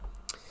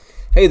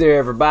Hey there,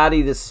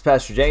 everybody. This is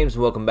Pastor James,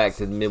 and welcome back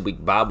to the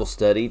Midweek Bible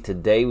Study.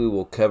 Today we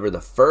will cover the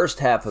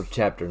first half of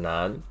chapter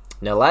 9.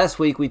 Now, last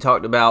week we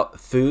talked about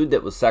food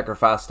that was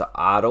sacrificed to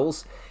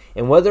idols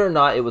and whether or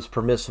not it was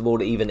permissible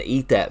to even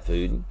eat that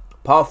food.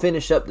 Paul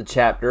finished up the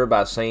chapter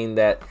by saying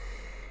that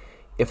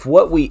if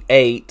what we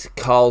ate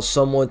caused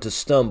someone to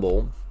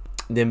stumble,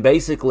 then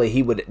basically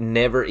he would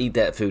never eat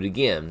that food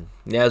again.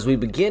 Now, as we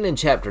begin in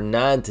chapter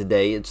 9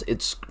 today,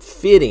 it's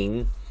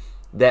fitting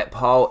that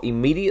Paul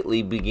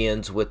immediately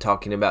begins with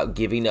talking about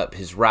giving up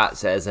his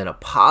rights as an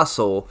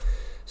apostle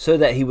so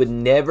that he would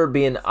never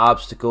be an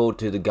obstacle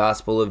to the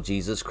gospel of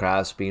Jesus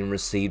Christ being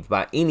received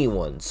by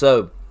anyone.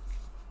 So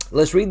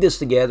let's read this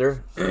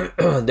together.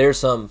 There's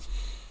some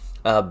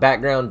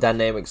background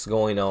dynamics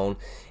going on,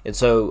 and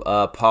so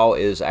Paul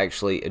is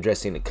actually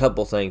addressing a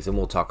couple things, and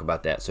we'll talk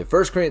about that. So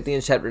 1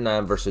 Corinthians chapter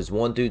 9, verses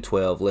 1 through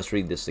 12, let's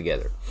read this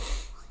together.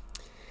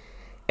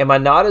 Am I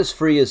not as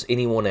free as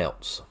anyone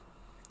else?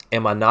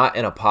 Am I not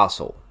an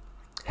apostle?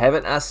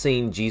 Haven't I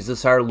seen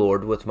Jesus our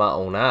Lord with my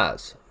own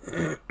eyes?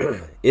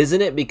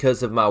 Isn't it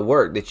because of my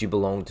work that you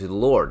belong to the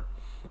Lord?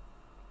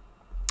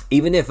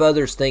 Even if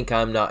others think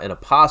I'm not an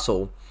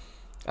apostle,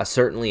 I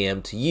certainly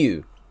am to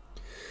you.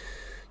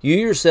 You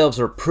yourselves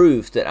are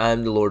proof that I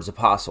am the Lord's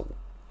apostle.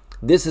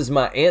 This is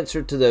my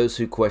answer to those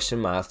who question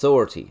my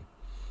authority.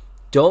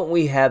 Don't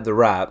we have the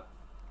right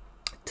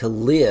to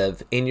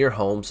live in your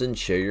homes and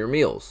share your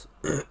meals?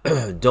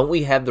 Don't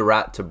we have the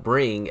right to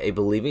bring a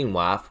believing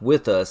wife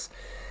with us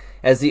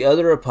as the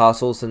other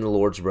apostles and the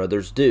Lord's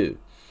brothers do,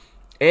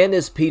 and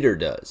as Peter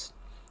does?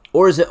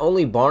 Or is it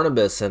only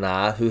Barnabas and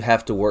I who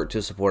have to work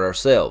to support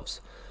ourselves?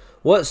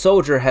 What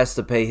soldier has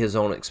to pay his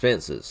own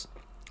expenses?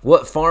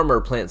 What farmer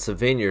plants a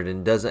vineyard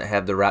and doesn't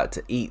have the right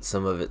to eat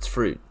some of its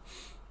fruit?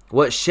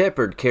 What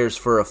shepherd cares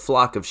for a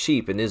flock of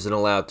sheep and isn't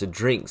allowed to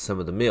drink some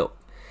of the milk?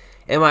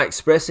 Am I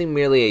expressing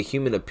merely a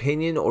human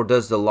opinion, or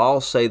does the law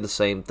say the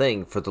same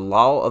thing? For the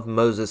law of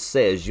Moses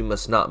says you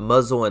must not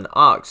muzzle an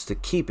ox to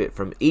keep it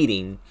from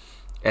eating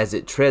as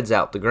it treads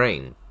out the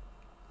grain.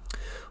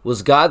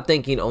 Was God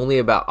thinking only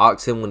about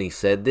oxen when he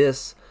said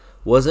this?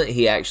 Wasn't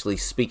he actually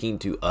speaking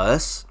to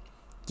us?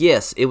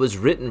 Yes, it was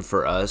written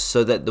for us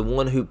so that the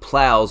one who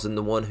plows and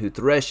the one who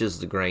threshes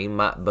the grain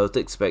might both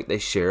expect a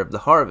share of the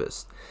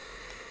harvest.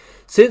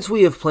 Since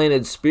we have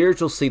planted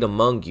spiritual seed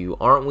among you,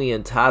 aren't we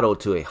entitled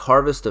to a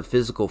harvest of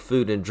physical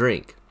food and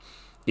drink?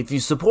 If you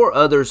support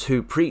others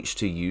who preach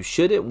to you,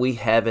 shouldn't we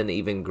have an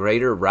even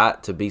greater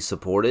right to be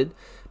supported?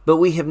 But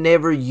we have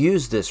never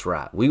used this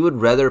right. We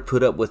would rather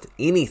put up with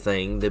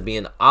anything than be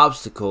an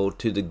obstacle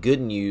to the good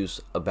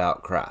news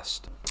about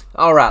Christ.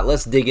 All right,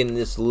 let's dig into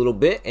this a little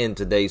bit, and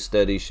today's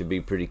study should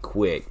be pretty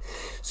quick.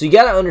 So you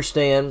got to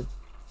understand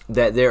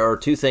that there are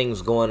two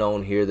things going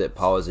on here that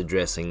Paul is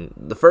addressing.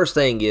 The first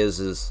thing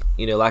is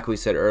like we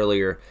said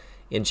earlier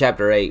in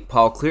chapter 8,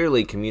 Paul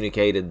clearly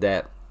communicated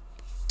that,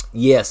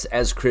 yes,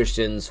 as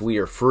Christians, we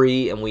are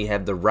free and we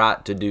have the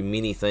right to do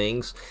many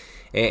things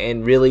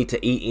and really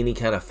to eat any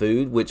kind of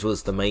food, which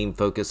was the main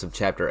focus of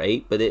chapter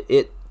 8, but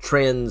it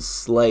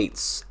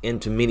translates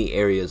into many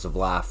areas of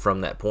life from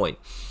that point.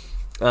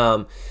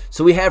 So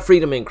we have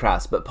freedom in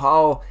Christ, but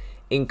Paul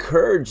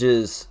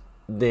encourages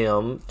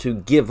them to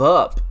give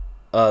up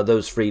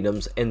those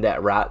freedoms and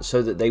that right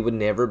so that they would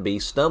never be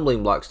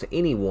stumbling blocks to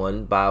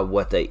anyone by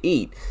what they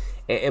eat.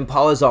 And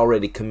Paul is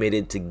already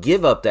committed to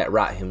give up that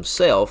right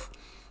himself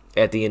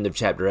at the end of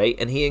chapter 8,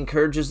 and he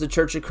encourages the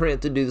church of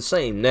Corinth to do the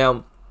same.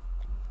 Now,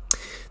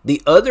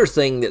 the other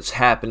thing that's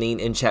happening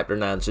in chapter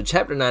 9, so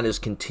chapter 9 is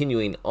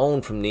continuing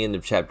on from the end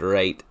of chapter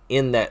 8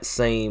 in that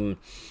same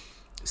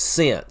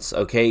sense,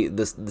 okay,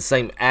 the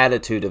same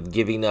attitude of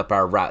giving up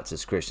our rights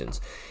as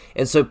Christians.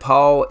 And so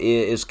Paul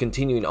is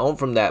continuing on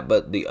from that,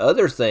 but the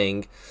other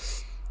thing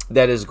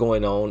that is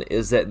going on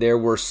is that there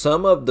were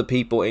some of the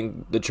people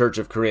in the church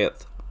of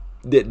Corinth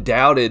that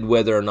doubted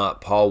whether or not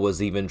Paul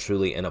was even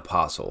truly an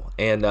apostle.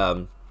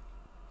 And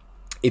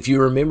if you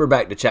remember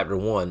back to chapter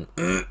 1,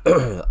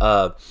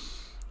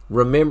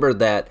 remember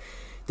that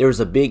there was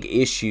a big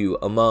issue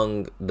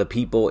among the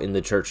people in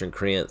the church in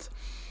Corinth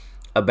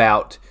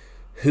about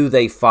who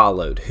they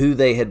followed, who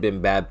they had been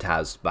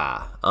baptized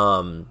by,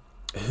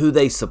 who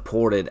they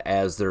supported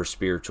as their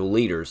spiritual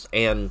leaders.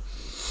 And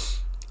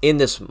in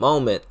this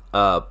moment,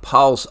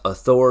 Paul's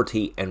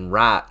authority and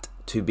right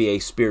to be a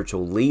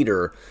spiritual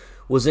leader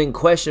was in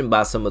question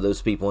by some of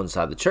those people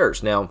inside the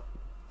church. Now,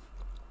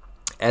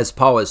 as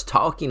Paul is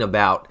talking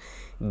about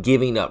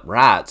giving up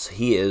rights,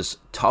 he is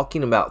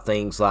talking about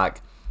things like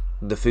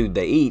the food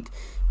they eat,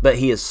 but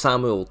he is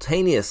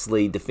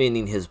simultaneously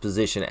defending his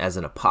position as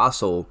an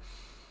apostle,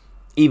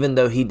 even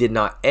though he did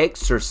not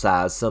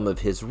exercise some of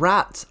his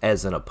rights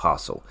as an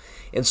apostle.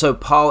 And so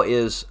Paul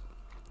is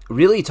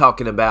really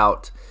talking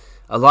about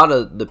a lot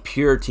of the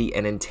purity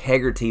and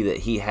integrity that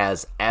he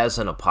has as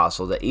an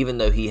apostle, that even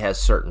though he has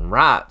certain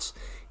rights,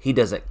 he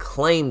doesn't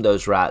claim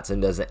those rights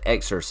and doesn't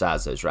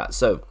exercise those rights.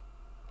 So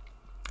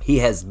he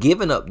has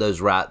given up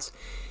those rights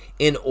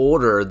in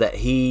order that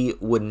he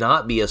would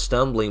not be a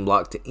stumbling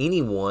block to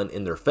anyone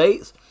in their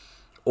faith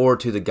or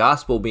to the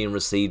gospel being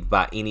received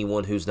by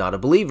anyone who's not a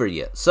believer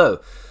yet.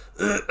 So,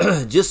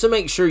 just to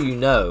make sure you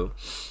know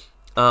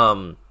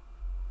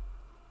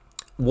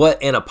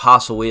what an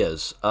apostle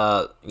is,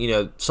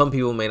 some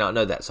people may not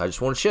know that, so I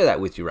just want to share that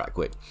with you right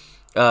quick.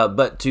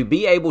 But to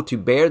be able to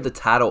bear the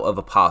title of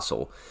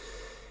apostle,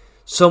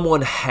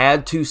 someone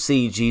had to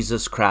see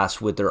Jesus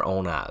Christ with their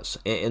own eyes.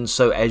 And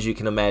so, as you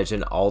can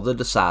imagine, all the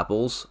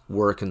disciples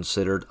were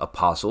considered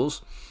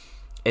apostles.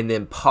 And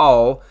then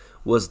Paul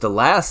was the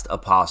last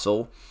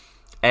apostle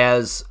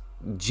as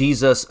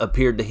Jesus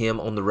appeared to him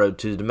on the road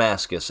to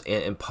Damascus.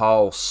 And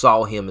Paul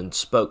saw him and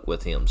spoke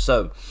with him.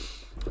 So,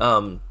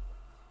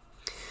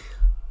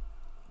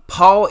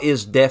 Paul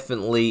is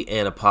definitely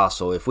an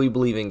apostle. If we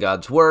believe in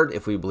God's word,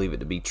 if we believe it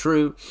to be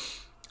true,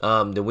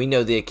 then we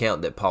know the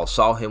account that Paul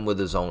saw him with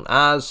his own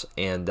eyes,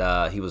 and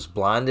he was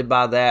blinded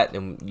by that,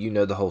 and you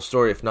know the whole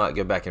story. If not,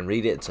 go back and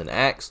read it. It's in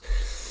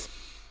Acts.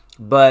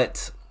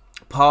 But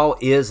Paul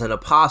is an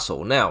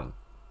apostle. Now,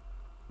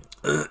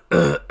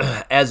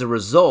 as a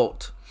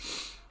result,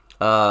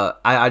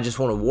 I just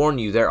want to warn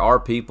you, there are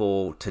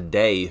people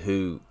today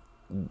who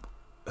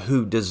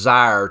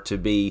desire to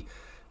be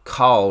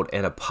called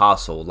an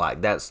apostle,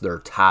 like that's their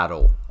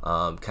title,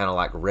 kind of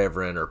like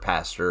reverend or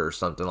pastor or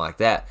something like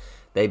that.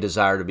 They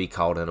desire to be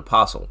called an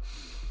apostle.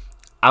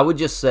 I would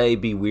just say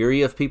be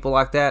weary of people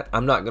like that.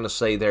 I'm not going to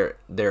say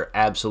they're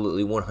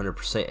absolutely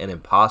 100% an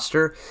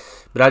imposter,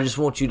 but I just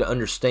want you to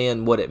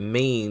understand what it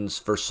means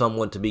for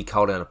someone to be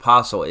called an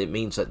apostle. It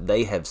means that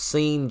they have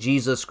seen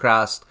Jesus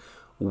Christ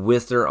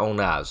with their own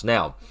eyes.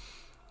 Now,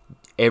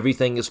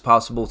 everything is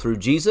possible through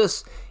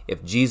Jesus.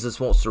 If Jesus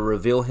wants to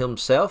reveal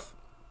himself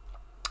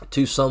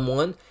to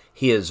someone,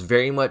 he is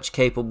very much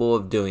capable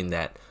of doing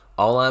that.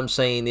 All I'm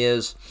saying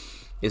is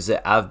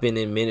that I've been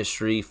in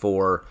ministry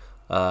for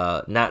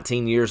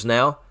 19 years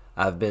now.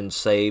 I've been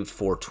saved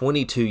for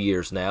 22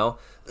 years now.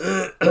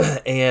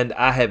 And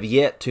I have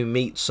yet to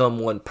meet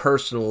someone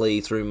personally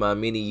through my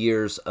many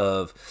years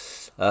of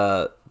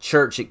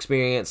church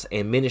experience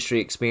and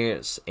ministry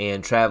experience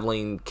and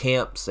traveling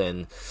camps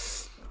and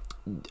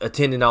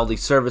attending all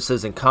these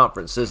services and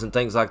conferences and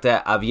things like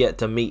that. I've yet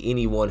to meet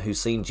anyone who's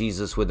seen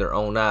Jesus with their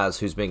own eyes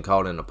who's been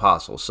called an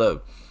apostle.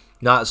 So,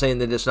 not saying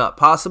that it's not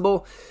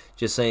possible,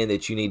 just saying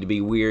that you need to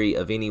be weary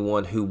of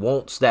anyone who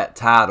wants that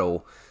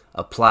title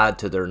applied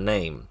to their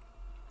name,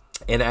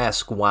 and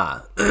ask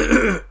why.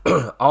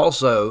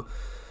 Also,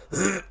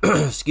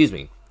 excuse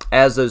me,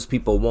 as those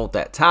people want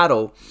that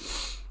title,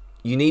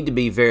 you need to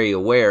be very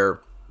aware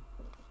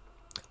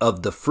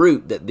of the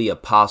fruit that the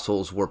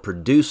apostles were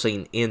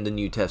producing in the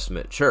New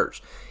Testament church.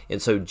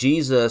 And so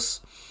Jesus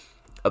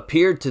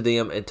appeared to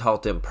them and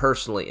taught them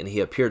personally, and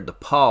he appeared to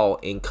Paul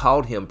and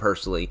called him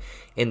personally,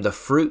 and the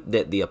fruit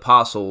that the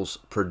apostles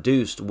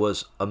produced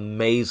was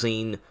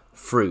amazing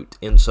fruit.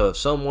 And so if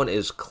someone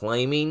is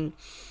claiming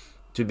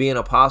to be an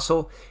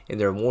apostle and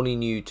they're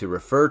wanting you to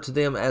refer to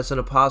them as an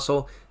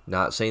apostle,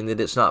 not saying that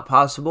it's not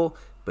possible,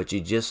 but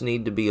you just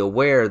need to be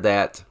aware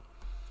that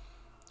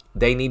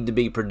they need to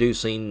be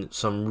producing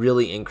some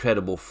really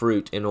incredible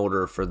fruit in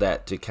order for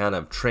that to kind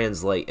of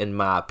translate, in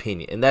my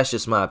opinion. And that's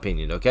just my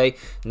opinion, okay?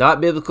 Not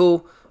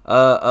biblical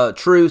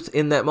truth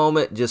in that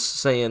moment, just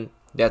saying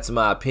that's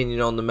my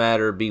opinion on the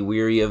matter. Be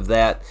weary of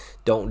that.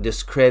 Don't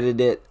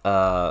discredit it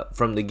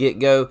from the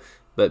get-go,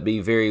 but be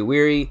very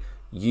weary.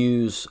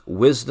 Use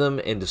wisdom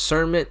and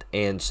discernment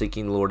and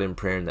seeking the Lord in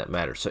prayer in that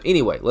matter. So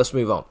anyway, let's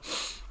move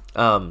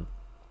on.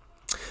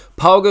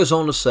 Paul goes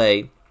on to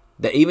say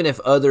that even if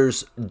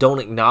others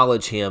don't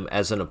acknowledge him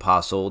as an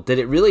apostle, that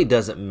it really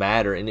doesn't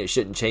matter, and it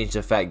shouldn't change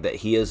the fact that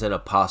he is an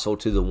apostle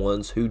to the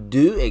ones who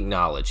do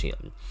acknowledge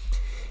him.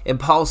 And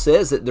Paul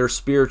says that their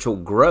spiritual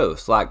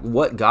growth, like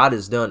what God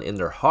has done in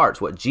their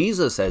hearts, what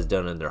Jesus has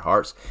done in their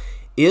hearts,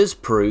 is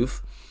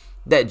proof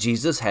that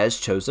Jesus has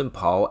chosen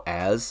Paul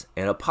as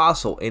an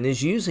apostle and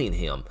is using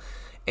him.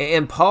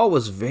 And Paul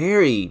was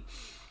very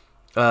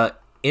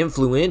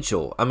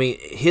influential. I mean,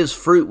 his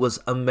fruit was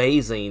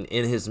amazing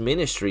in his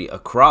ministry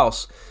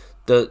across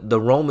the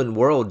Roman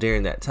world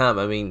during that time.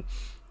 I mean,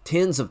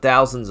 tens of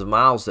thousands of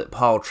miles that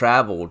Paul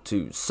traveled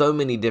to so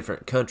many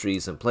different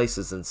countries and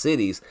places and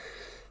cities,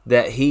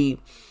 that he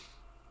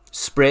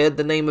spread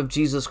the name of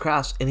Jesus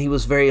Christ, and he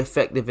was very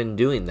effective in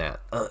doing that.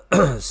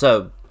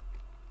 So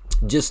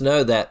just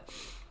know that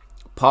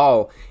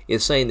Paul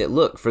is saying that,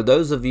 look, for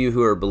those of you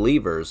who are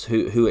believers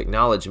who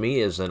acknowledge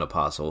me as an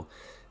apostle,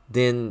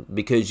 then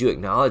because you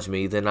acknowledge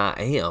me, then I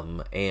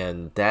am,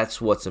 and that's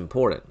what's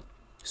important.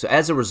 So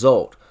as a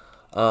result,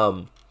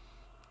 Paul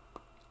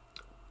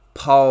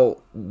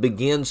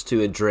begins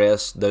to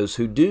address those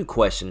who do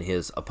question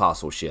his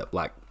apostleship.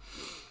 Like,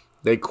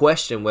 they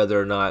question whether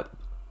or not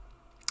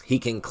he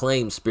can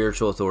claim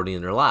spiritual authority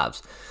in their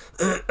lives.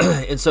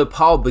 And so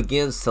Paul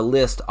begins to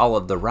list all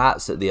of the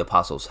rights that the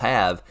apostles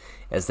have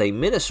as they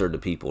minister to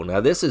people.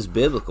 Now, this is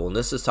biblical, and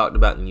this is talked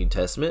about in the New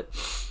Testament.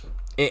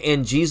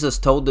 And Jesus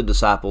told the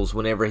disciples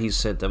whenever he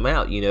sent them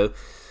out,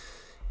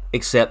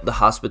 accept the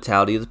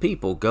hospitality of the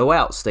people. Go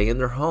out, stay in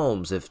their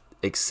homes.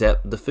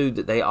 accept the food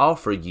that they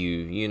offer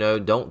you.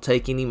 Don't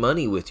take any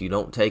money with you.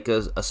 Don't take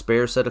a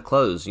spare set of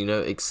clothes.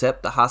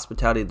 Accept the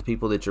hospitality of the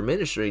people that you're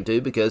ministering to,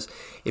 because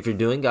if you're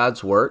doing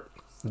God's work,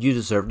 you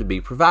deserve to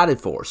be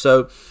provided for.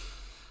 So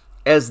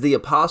as the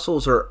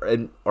apostles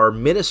are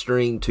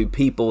ministering to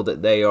people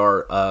that they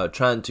are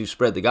trying to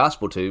spread the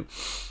gospel to,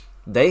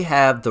 they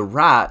have the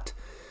right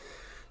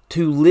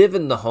to live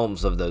in the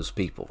homes of those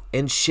people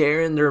and share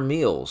in their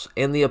meals.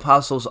 And the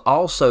apostles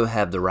also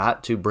have the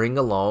right to bring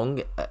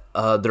along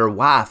their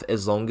wife,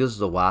 as long as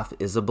the wife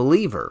is a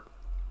believer.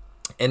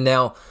 And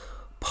now,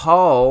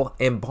 Paul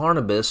and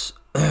Barnabas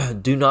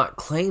do not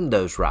claim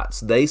those rights.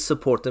 They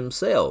support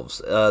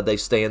themselves. They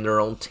stay in their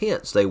own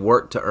tents. They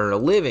work to earn a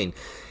living.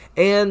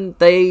 And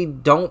they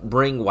don't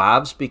bring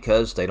wives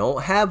because they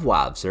don't have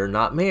wives. They're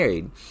not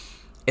married.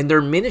 And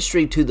their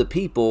ministry to the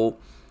people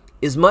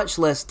is much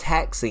less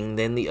taxing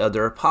than the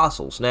other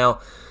apostles. Now,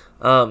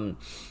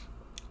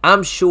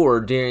 I'm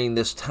sure during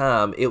this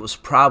time it was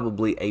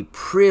probably a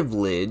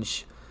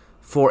privilege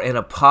for an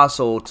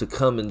apostle to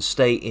come and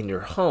stay in your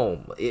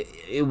home.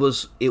 It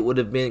would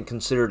have been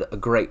considered a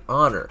great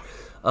honor.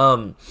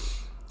 Our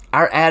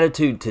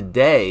attitude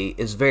today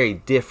is very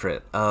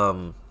different.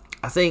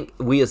 I think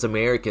we as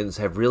Americans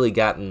have really we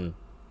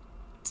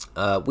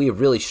have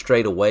really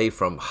strayed away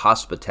from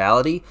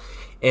hospitality.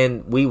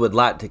 And we would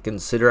like to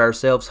consider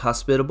ourselves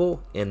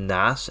hospitable and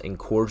nice and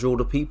cordial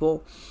to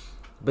people.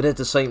 But at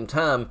the same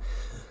time,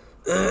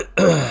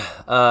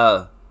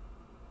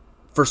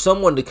 for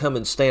someone to come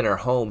and stay in our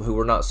home who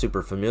we're not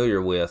super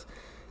familiar with,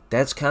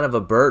 that's kind of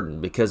a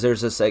burden, because there's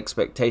this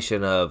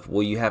expectation of,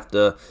 well, you have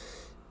to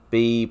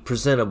be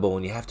presentable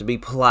and you have to be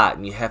polite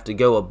and you have to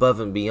go above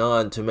and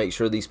beyond to make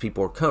sure these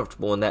people are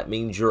comfortable. And that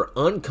means you're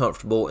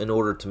uncomfortable in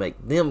order to make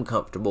them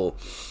comfortable.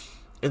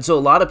 And so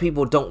a lot of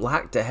people don't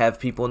like to have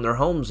people in their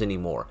homes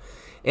anymore.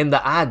 And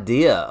the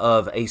idea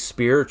of a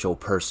spiritual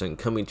person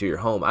coming to your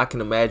home, I can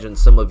imagine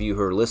some of you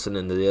who are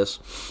listening to this,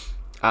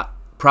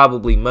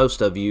 probably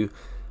most of you,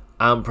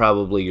 I'm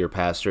probably your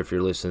pastor if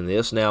you're listening to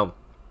this. Now,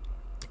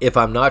 if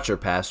I'm not your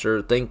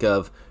pastor, think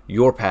of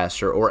your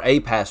pastor or a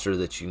pastor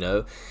that you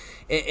know,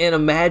 and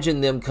imagine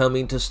them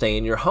coming to stay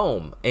in your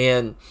home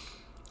and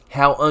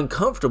how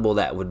uncomfortable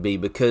that would be,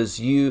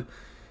 because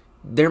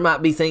there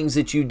might be things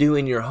that you do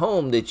in your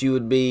home that you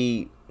would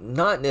be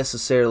not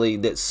necessarily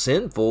that's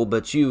sinful,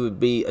 but you would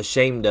be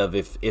ashamed of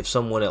if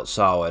someone else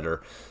saw it,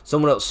 or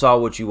someone else saw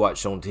what you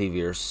watched on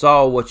TV, or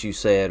saw what you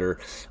said,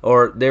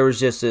 or there was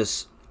just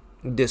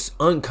this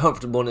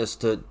uncomfortableness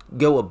to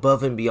go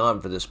above and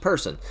beyond for this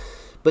person.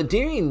 But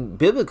during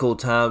biblical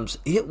times,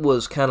 it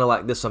was kind of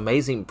like this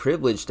amazing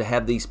privilege to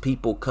have these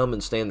people come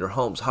and stay in their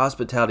homes.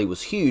 Hospitality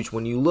was huge.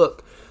 When you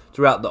look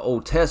throughout the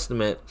Old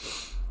Testament,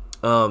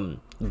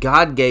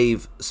 God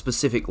gave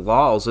specific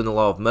laws in the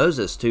law of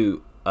Moses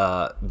to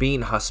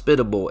being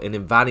hospitable and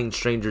inviting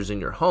strangers in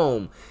your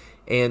home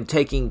and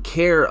taking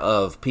care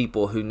of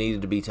people who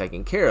needed to be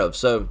taken care of.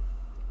 So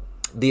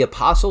the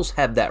apostles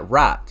have that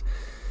right.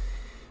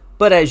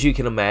 But as you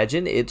can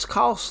imagine, it's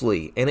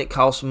costly, and it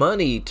costs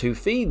money to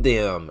feed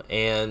them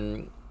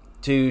and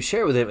to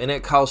share with them, and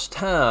it costs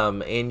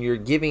time, and you're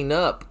giving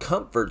up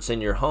comforts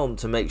in your home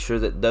to make sure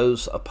that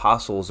those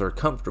apostles are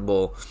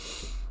comfortable.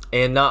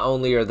 And not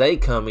only are they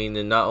coming,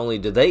 and not only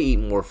do they eat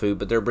more food,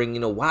 but they're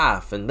bringing a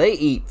wife, and they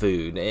eat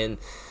food. And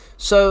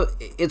so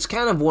it's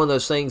kind of one of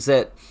those things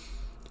that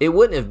it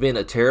wouldn't have been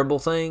a terrible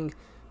thing,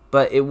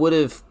 but it would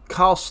have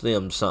cost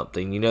them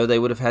something. They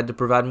would have had to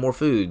provide more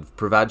food,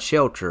 provide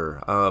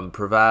shelter,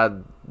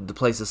 provide the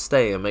place to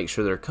stay, and make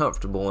sure they're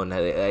comfortable and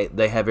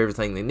they have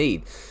everything they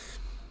need.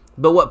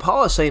 But what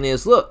Paul is saying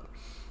is, look,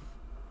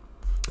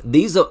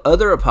 these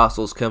other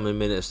apostles come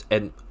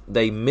and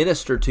they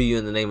minister to you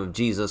in the name of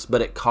Jesus,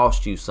 but it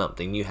costs you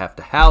something. You have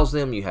to house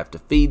them, you have to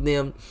feed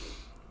them,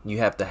 you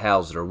have to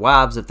house their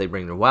wives if they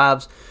bring their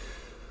wives.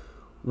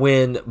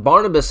 When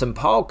Barnabas and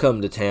Paul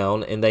come to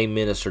town and they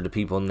minister to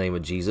people in the name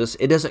of Jesus,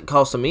 it doesn't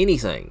cost them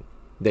anything.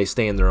 They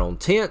stay in their own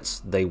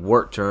tents, they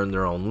work to earn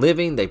their own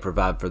living, they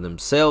provide for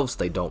themselves,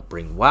 they don't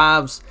bring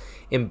wives,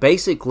 and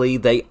basically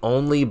they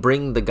only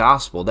bring the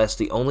gospel. That's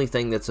the only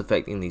thing that's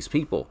affecting these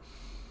people.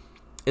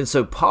 And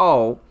so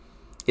Paul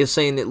is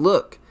saying that,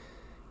 look,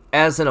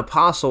 as an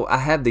apostle, I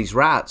have these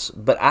rights,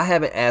 but I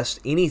haven't asked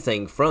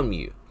anything from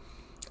you.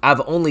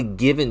 I've only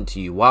given to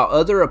you. While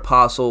other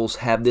apostles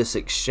have this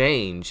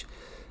exchange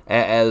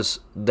as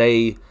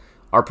they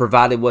are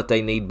provided what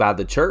they need by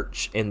the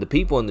church and the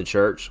people in the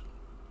church,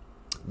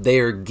 they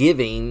are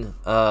giving,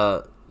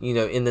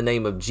 in the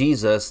name of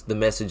Jesus, the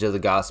message of the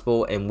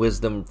gospel and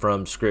wisdom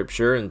from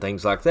Scripture and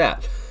things like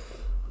that.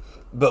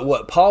 But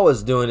what Paul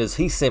is doing is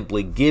he's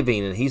simply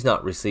giving, and he's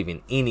not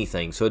receiving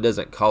anything. So it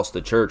doesn't cost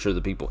the church or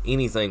the people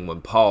anything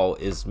when Paul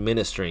is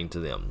ministering to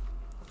them.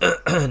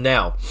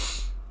 Now,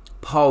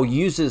 Paul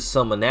uses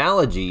some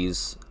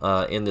analogies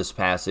in this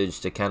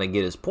passage to kind of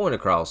get his point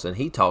across. And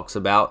he talks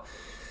about,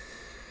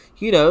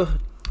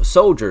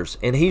 soldiers.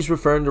 And he's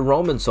referring to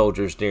Roman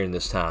soldiers during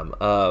this time.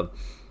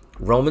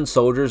 Roman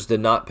soldiers did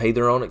not pay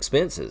their own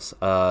expenses.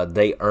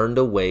 They earned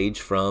a wage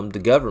from the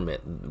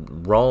government.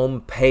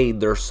 Rome paid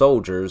their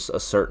soldiers a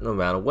certain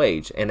amount of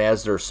wage. And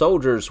as their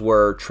soldiers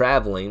were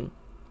traveling,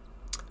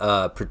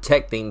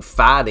 protecting,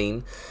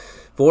 fighting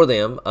for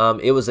them,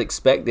 it was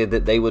expected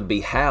that they would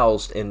be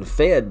housed and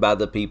fed by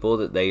the people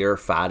that they are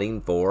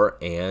fighting for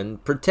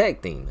and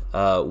protecting.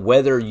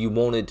 Whether you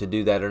wanted to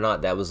do that or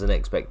not, that was an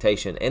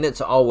expectation. And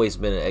it's always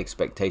been an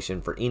expectation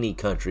for any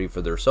country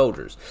for their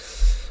soldiers.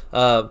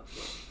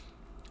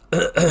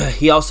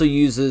 He also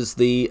uses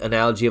the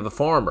analogy of a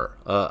farmer.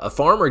 A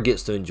farmer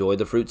gets to enjoy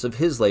the fruits of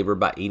his labor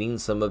by eating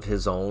some of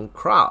his own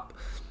crop.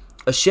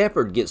 A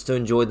shepherd gets to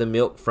enjoy the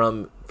milk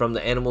from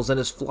the animals in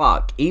his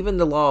flock. Even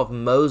the law of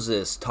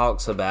Moses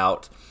talks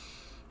about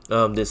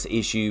this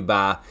issue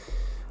by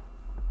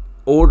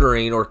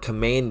ordering or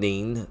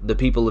commanding the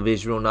people of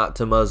Israel not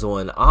to muzzle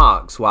an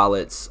ox while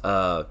it's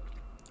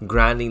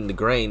grinding the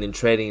grain and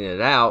treading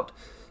it out,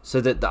 so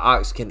that the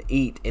ox can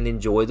eat and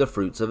enjoy the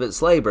fruits of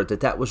its labor,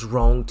 that was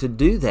wrong to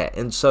do that.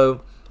 And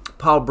so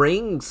Paul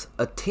brings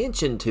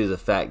attention to the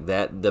fact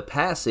that the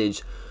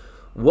passage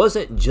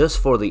wasn't just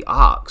for the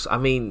ox. I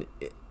mean,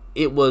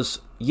 it was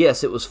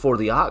for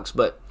the ox,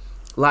 but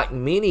like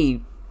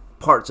many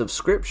parts of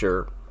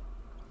Scripture,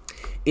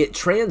 it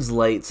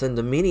translates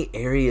into many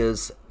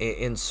areas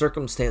and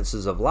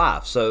circumstances of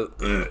life. So,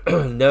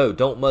 no,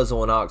 don't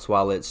muzzle an ox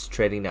while it's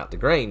treading out the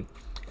grain.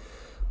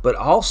 But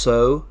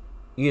also,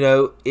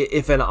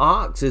 if an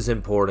ox is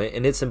important,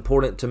 and it's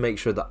important to make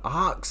sure the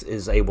ox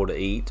is able to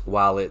eat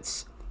while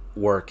it's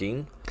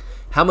working,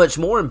 how much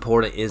more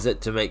important is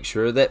it to make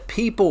sure that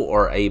people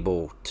are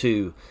able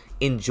to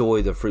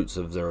enjoy the fruits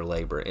of their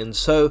labor? And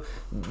so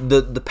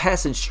the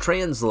passage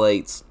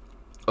translates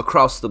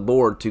across the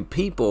board to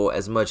people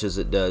as much as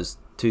it does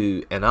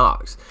to an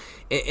ox.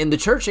 And the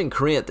church in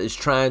Corinth is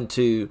trying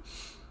to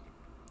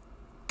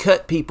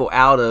cut people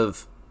out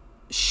of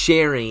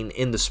sharing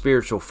in the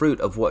spiritual fruit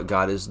of what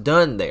God has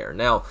done there.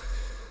 Now,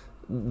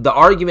 the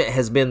argument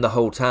has been the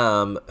whole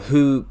time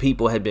who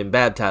people had been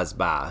baptized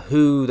by,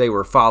 who they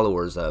were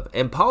followers of.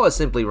 And Paul is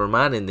simply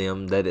reminding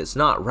them that it's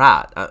not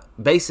right.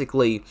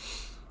 Basically,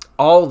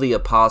 all the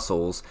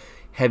apostles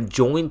have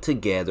joined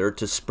together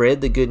to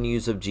spread the good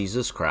news of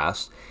Jesus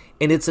Christ,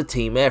 and it's a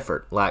team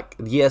effort. Like,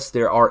 yes,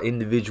 there are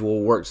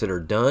individual works that are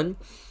done,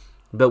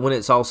 but when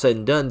it's all said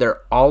and done,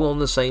 they're all on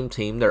the same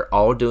team, they're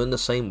all doing the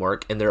same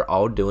work, and they're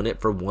all doing it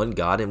for one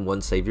God and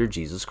one Savior,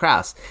 Jesus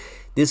Christ.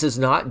 This is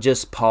not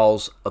just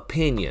Paul's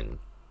opinion.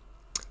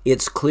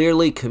 It's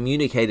clearly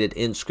communicated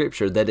in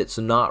Scripture that it's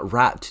not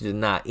right to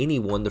deny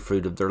anyone the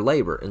fruit of their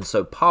labor. And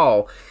so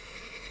Paul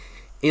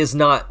is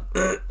not,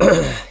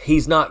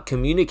 he's not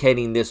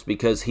communicating this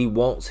because he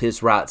wants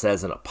his rights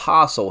as an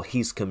apostle.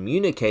 He's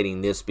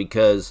communicating this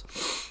because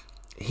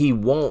he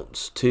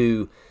wants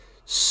to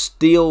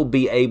still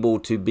be able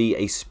to be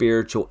a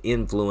spiritual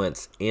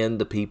influence in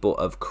the people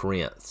of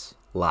Corinth's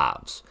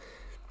lives.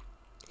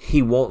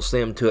 He wants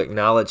them to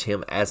acknowledge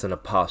him as an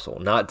apostle,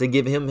 not to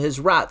give him his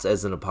rights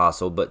as an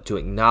apostle, but to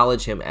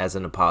acknowledge him as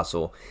an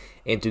apostle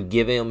and to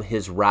give him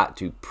his right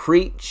to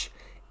preach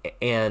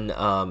and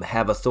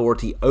have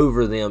authority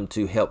over them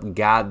to help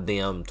guide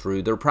them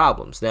through their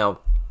problems. Now,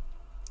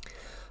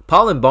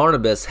 Paul and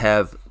Barnabas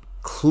have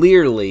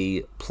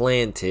clearly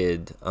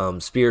planted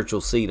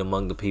spiritual seed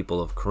among the people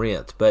of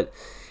Corinth, but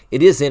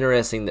it is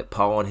interesting that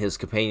Paul and his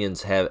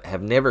companions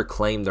have never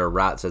claimed their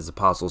rights as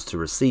apostles to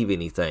receive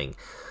anything.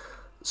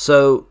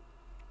 So,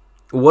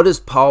 what is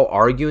Paul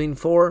arguing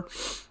for?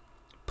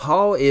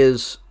 Paul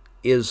is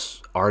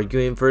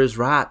arguing for his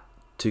right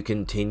to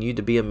continue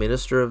to be a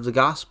minister of the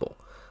gospel,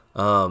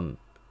 and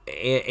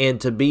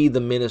to be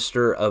the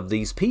minister of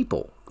these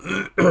people.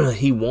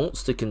 He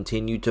wants to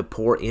continue to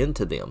pour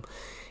into them.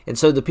 And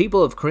so the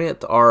people of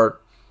Corinth are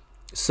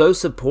so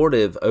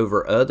supportive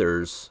over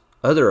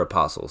other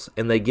apostles,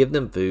 and they give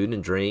them food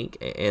and drink,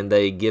 and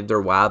they give their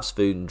wives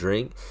food and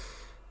drink.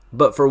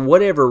 But for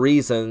whatever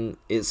reason,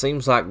 it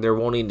seems like they're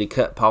wanting to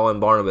cut Paul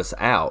and Barnabas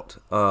out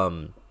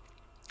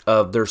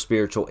of their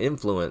spiritual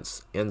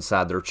influence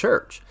inside their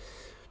church.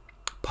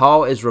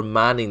 Paul is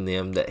reminding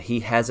them that he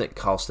hasn't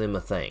cost them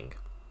a thing.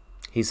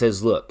 He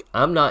says, look,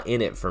 I'm not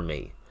in it for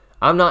me.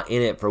 I'm not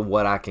in it for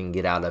what I can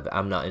get out of it.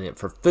 I'm not in it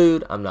for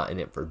food. I'm not in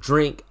it for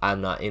drink.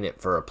 I'm not in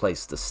it for a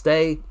place to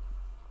stay.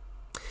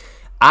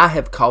 I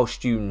have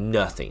cost you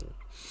nothing.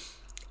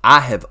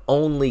 I have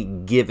only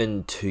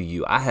given to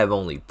you. I have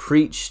only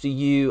preached to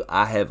you.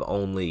 I have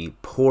only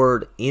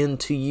poured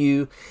into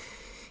you.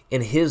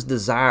 And his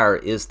desire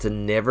is to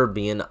never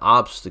be an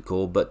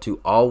obstacle, but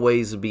to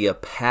always be a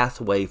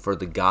pathway for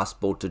the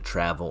gospel to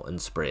travel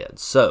and spread.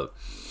 So,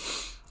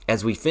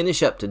 as we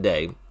finish up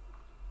today,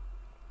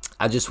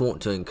 I just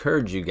want to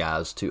encourage you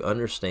guys to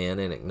understand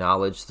and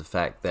acknowledge the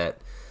fact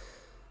that,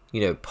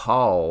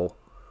 Paul,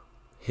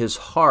 his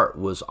heart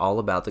was all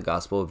about the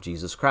gospel of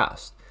Jesus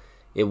Christ.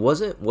 It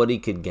wasn't what he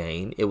could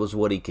gain, it was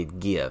what he could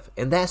give.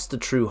 And that's the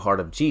true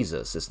heart of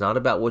Jesus. It's not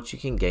about what you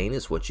can gain,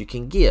 it's what you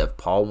can give.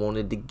 Paul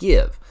wanted to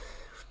give.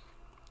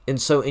 And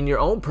so in your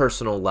own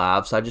personal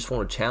lives, I just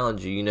want to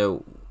challenge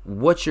you,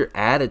 what's your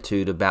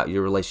attitude about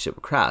your relationship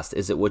with Christ?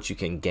 Is it what you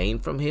can gain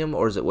from Him,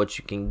 or is it what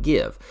you can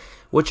give?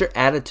 What's your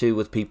attitude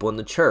with people in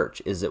the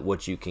church? Is it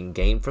what you can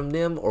gain from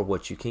them, or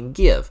what you can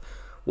give?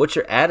 What's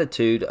your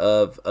attitude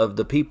of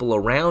the people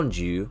around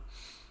you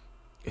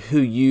who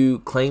you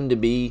claim to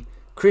be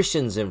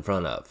Christians in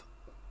front of?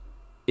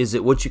 Is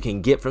it what you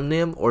can get from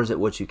them, or is it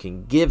what you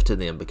can give to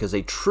them? Because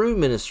a true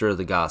minister of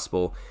the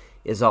gospel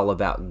is all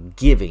about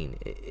giving.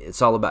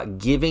 It's all about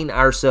giving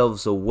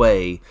ourselves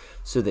away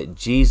so that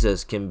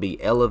Jesus can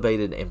be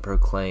elevated and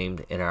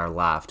proclaimed in our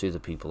life to the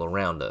people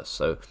around us.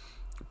 So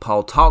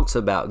Paul talks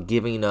about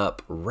giving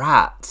up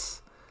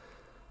rights,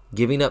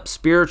 giving up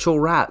spiritual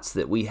rights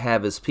that we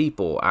have as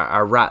people,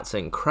 our rights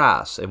in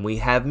Christ, and we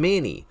have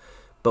many.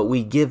 But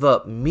we give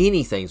up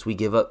many things. We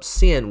give up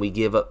sin. We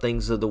give up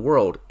things of the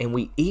world. And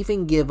we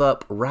even give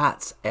up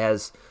rights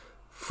as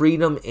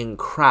freedom in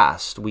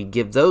Christ. We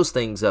give those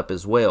things up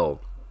as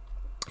well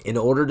in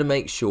order to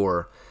make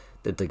sure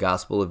that the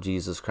gospel of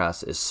Jesus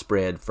Christ is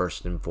spread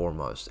first and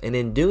foremost. And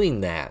in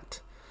doing that,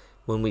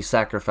 when we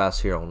sacrifice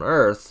here on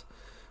earth,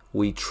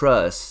 we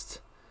trust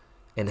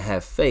and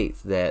have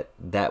faith that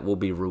that will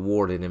be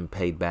rewarded and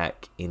paid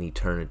back in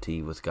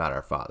eternity with God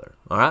our Father.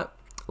 All right?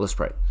 Let's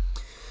pray.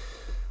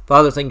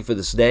 Father, thank you for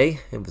this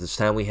day and for this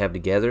time we have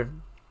together.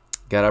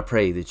 God, I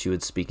pray that you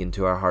would speak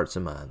into our hearts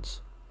and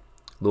minds.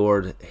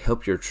 Lord,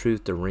 help your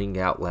truth to ring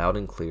out loud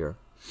and clear.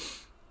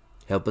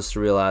 Help us to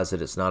realize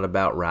that it's not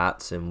about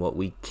rights and what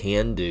we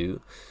can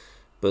do,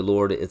 but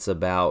Lord, it's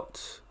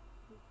about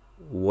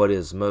what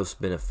is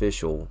most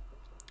beneficial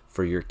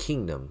for your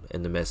kingdom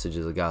and the message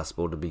of the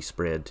gospel to be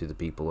spread to the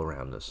people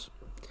around us.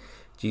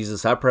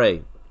 Jesus, I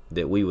pray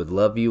that we would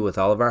love you with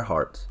all of our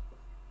hearts,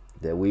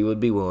 that we would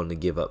be willing to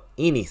give up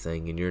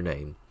anything in your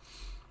name,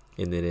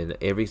 and that in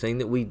everything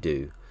that we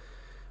do,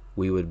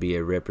 we would be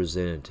a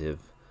representative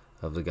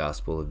of the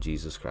gospel of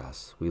Jesus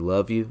Christ. We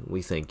love you,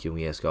 we thank you, and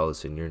we ask all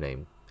this in your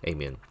name.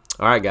 Amen.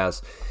 All right,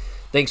 guys.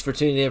 Thanks for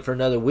tuning in for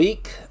another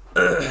week.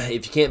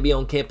 If you can't be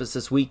on campus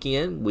this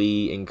weekend,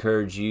 we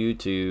encourage you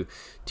to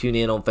tune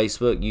in on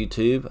Facebook,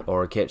 YouTube,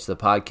 or catch the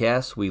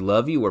podcast. We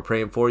love you. We're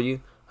praying for you.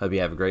 Hope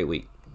you have a great week.